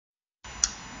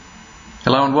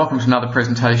Hello and welcome to another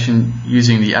presentation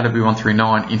using the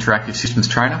AW139 Interactive Systems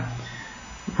Trainer.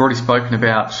 We've already spoken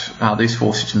about these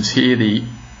four systems here, the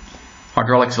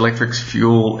hydraulics, electrics,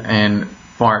 fuel and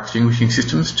fire extinguishing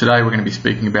systems. Today we're going to be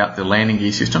speaking about the landing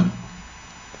gear system.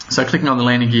 So clicking on the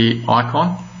landing gear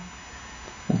icon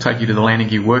will take you to the landing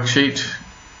gear worksheet.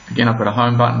 Again, I've got a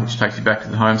home button which takes you back to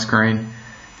the home screen,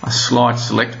 a slide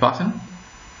select button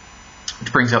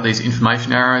which brings up these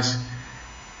information arrows.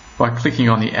 By clicking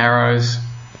on the arrows,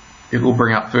 it will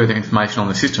bring up further information on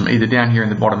the system, either down here in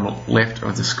the bottom left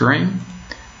of the screen,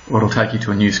 or it'll take you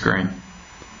to a new screen.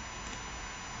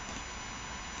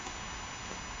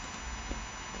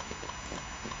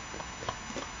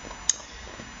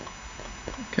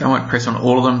 Okay, I won't press on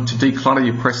all of them. To declutter,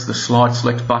 you press the slide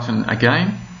select button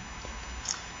again,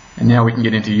 and now we can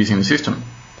get into using the system.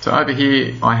 So over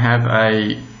here I have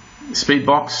a speed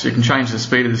box. You can change the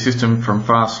speed of the system from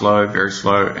fast, slow, very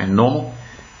slow and normal.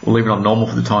 We'll leave it on normal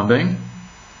for the time being.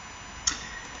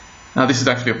 Now this is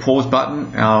actually a pause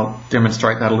button. I'll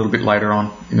demonstrate that a little bit later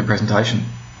on in the presentation.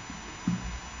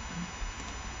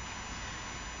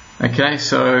 Okay,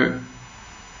 so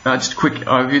just a quick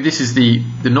overview. This is the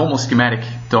normal schematic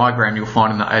diagram you'll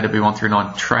find in the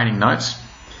AW139 training notes.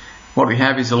 What we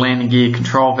have is a landing gear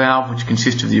control valve which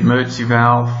consists of the emergency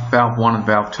valve, valve 1 and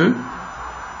valve 2.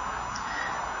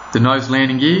 The nose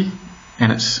landing gear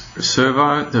and its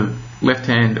servo, the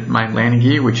left-hand main landing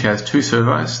gear which has two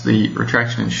servos, the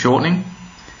retraction and shortening.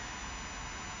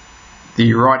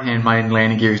 The right-hand main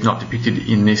landing gear is not depicted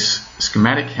in this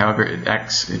schematic, however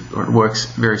it works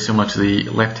very similar to the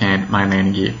left-hand main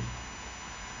landing gear.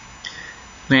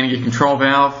 Landing gear control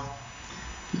valve,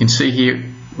 you can see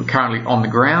here we're currently on the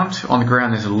ground. On the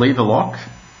ground there's a lever lock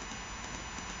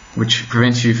which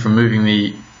prevents you from moving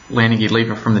the landing gear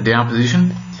lever from the down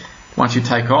position. Once you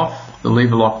take off, the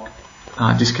lever lock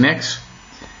disconnects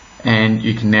and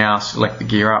you can now select the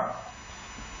gear up.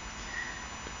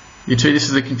 You can see this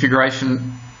is the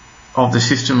configuration of the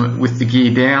system with the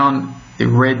gear down. The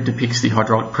red depicts the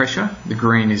hydraulic pressure, the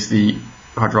green is the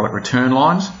hydraulic return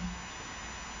lines.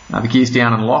 The gear's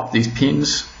down and locked, these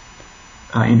pins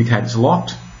indicate it's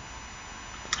locked.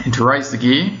 And to raise the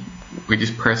gear, we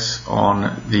just press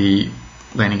on the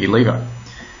landing gear lever.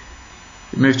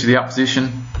 It moves to the up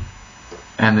position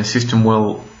and the system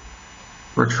will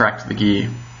retract the gear.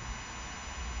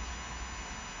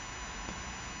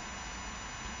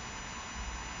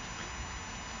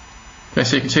 Okay,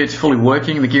 so you can see it's fully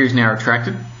working. The gear is now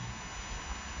retracted.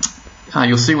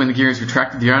 You'll see when the gear is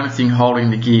retracted, the only thing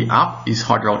holding the gear up is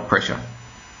hydraulic pressure.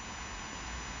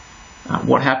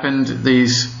 What happened?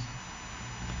 These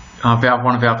valve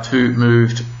 1 and valve 2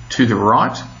 moved to the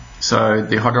right, so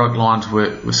the hydraulic lines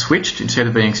were switched. Instead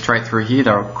of being straight through here,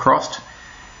 they were crossed,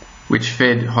 which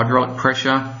fed hydraulic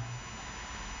pressure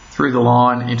through the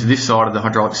line into this side of the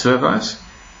hydraulic servos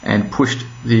and pushed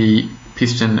the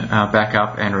piston back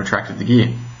up and retracted the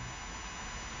gear.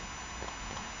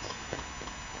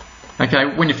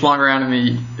 Okay, when you're flying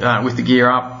around with the gear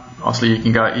up, obviously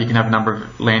you can have a number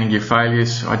of landing gear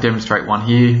failures. I demonstrate one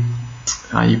here.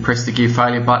 You press the gear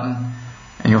failure button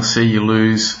and you'll see you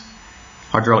lose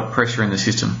hydraulic pressure in the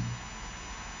system.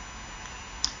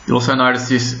 You'll also notice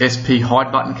this SP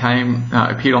hide button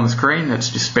appeared on the screen. That's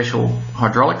just special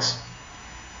hydraulics.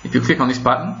 If you click on this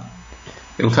button,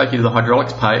 it'll take you to the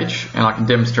hydraulics page and I can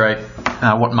demonstrate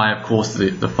what may have caused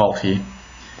the fault here.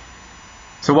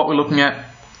 So what we're looking at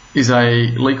is a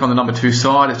leak on the number 2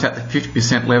 side. It's at the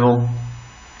 50% level.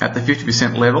 At the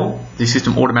 50% level, the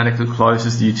system automatically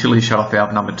closes the utility shut-off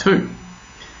valve number 2,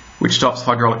 which stops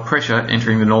hydraulic pressure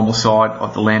entering the normal side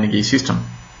of the landing gear system.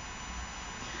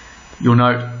 You'll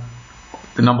note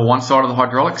the number 1 side of the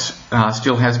hydraulics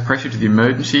still has pressure to the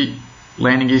emergency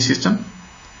landing gear system.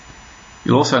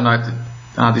 You'll also note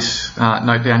that this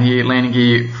note down here, landing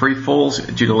gear free falls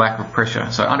due to lack of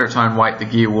pressure. So under its own weight, the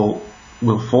gear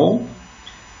will fall,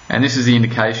 and this is the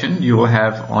indication you will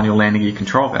have on your landing gear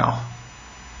control panel.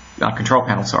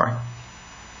 Sorry.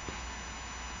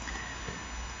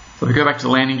 So if we go back to the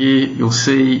landing gear, you'll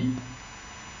see,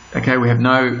 okay, we have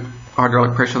no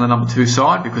hydraulic pressure on the number 2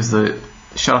 side because the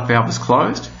shut-off valve is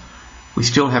closed. We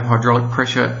still have hydraulic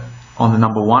pressure on the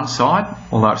number 1 side,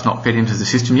 although it's not fed into the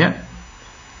system yet.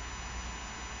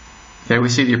 Okay, we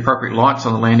see the appropriate lights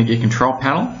on the landing gear control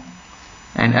panel,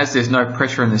 and as there's no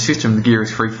pressure in the system, the gear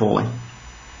is free falling.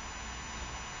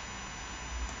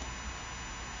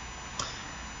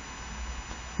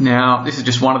 Now, this is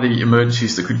just one of the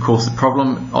emergencies that could cause the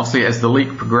problem. Obviously, as the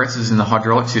leak progresses in the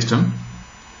hydraulic system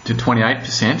to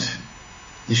 28%,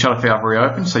 the shut-off valve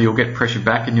reopens, so you'll get pressure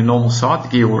back in your normal side. The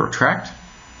gear will retract.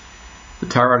 The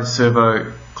tow rotor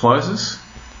servo closes,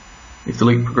 If the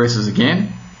leak progresses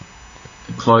again,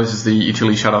 it closes the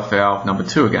utility shutoff valve number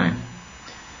 2 again.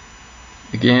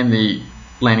 Again, the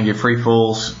landing gear free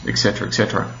falls, etc.,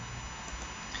 etc.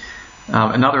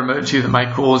 Another emergency that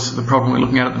may cause the problem we're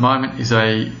looking at the moment is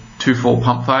a 2-fall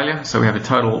pump failure. So we have a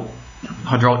total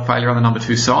hydraulic failure on the number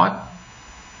 2 side,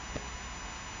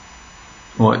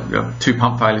 or 2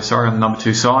 pump failures, sorry, on the number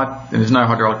 2 side. And there's no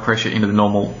hydraulic pressure into the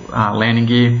normal landing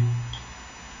gear.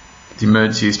 The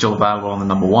emergency is still available on the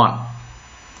number 1.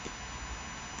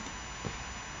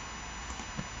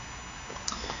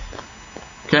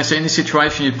 Okay, so in this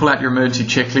situation, you'd pull out your emergency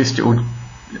checklist. It would,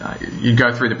 you'd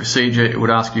go through the procedure. It would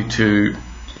ask you to,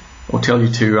 or tell you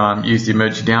to use the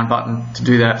emergency down button. To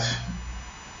do that,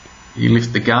 you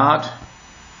lift the guard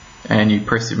and you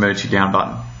press the emergency down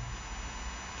button.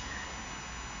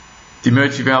 The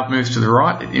emergency valve moves to the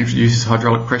right. It introduces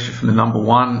hydraulic pressure from the number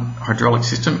 1 hydraulic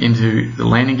system into the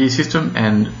landing gear system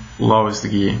and lowers the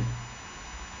gear.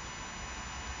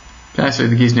 Okay, so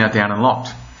the gear is now down and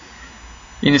locked.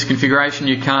 In this configuration,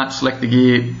 you can't select the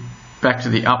gear back to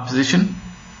the up position.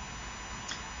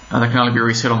 They can only be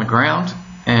reset on the ground.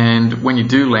 And when you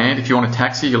do land, if you want to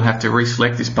taxi, you'll have to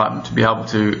reselect this button to be able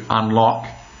to unlock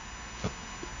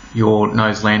your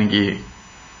nose landing gear.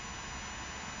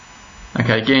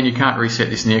 Okay, again, you can't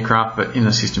reset this in the aircraft, but in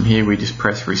the system here, we just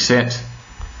press reset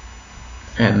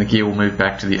and the gear will move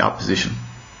back to the up position.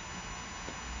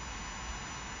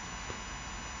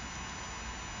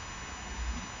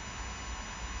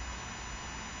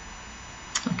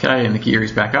 Okay, and the gear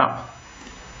is back up.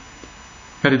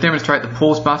 Okay, to demonstrate the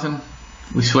pause button,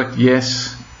 we select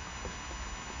yes,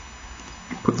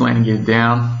 put the landing gear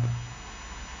down.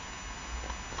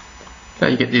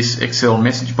 Okay, you get this Excel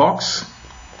message box.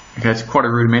 Okay, it's quite a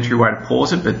rudimentary way to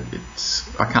pause it, but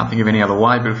I can't think of any other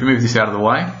way. But if we move this out of the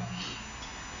way,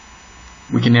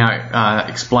 we can now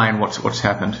explain what's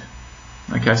happened.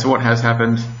 Okay, so what has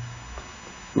happened,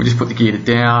 we just put the gear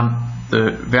down. The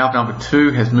valve number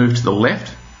 2 has moved to the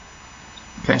left.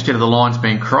 Okay, instead of the lines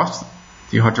being crossed,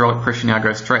 the hydraulic pressure now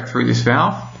goes straight through this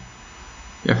valve.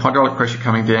 You have hydraulic pressure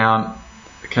coming down,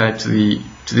 okay, to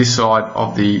this side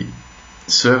of the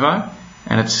servo,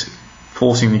 and it's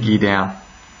forcing the gear down.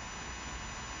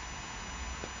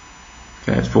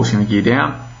 Okay, it's forcing the gear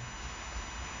down.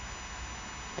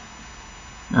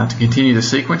 Now to continue the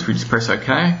sequence, we just press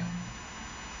OK.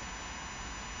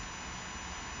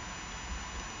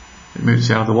 It moves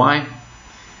out of the way.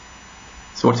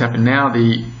 So what's happened now,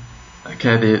 the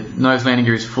nose landing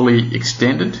gear is fully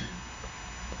extended.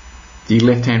 The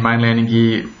left-hand main landing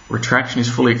gear retraction is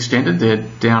fully extended. They're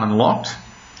down and locked.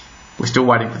 We're still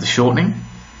waiting for the shortening.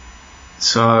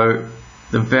 So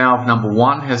the valve number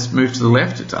 1 has moved to the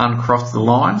left. It's uncrossed the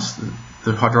lines.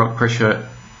 The hydraulic pressure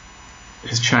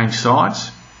has changed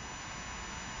sides.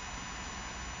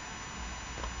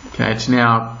 Okay, it's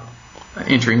now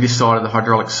entering this side of the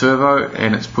hydraulic servo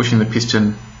and it's pushing the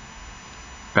piston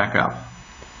back up.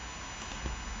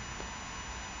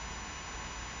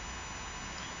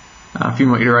 A few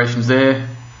more iterations there.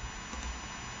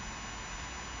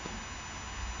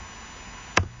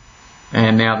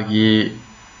 And now the gear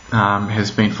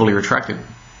has been fully retracted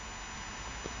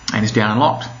and is down and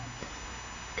locked.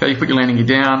 Okay, you put your landing gear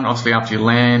down. Obviously after you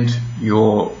land,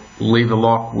 your lever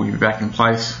lock will be back in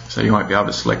place, so you won't be able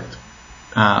to select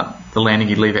the landing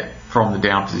gear lever from the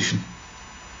down position.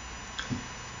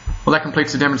 Well, that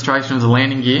completes the demonstration of the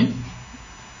landing gear.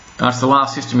 It's the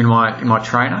last system in my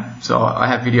trainer, so I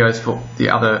have videos for the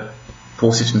other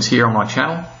 4 systems here on my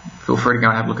channel. Feel free to go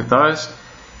and have a look at those.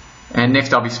 And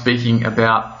next I'll be speaking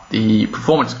about the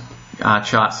performance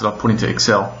charts that I've put into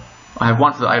Excel. I have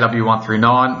one for the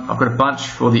AW139, I've got a bunch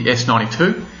for the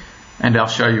S92, and I'll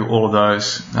show you all of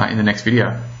those in the next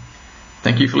video.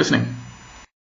 Thank you for listening.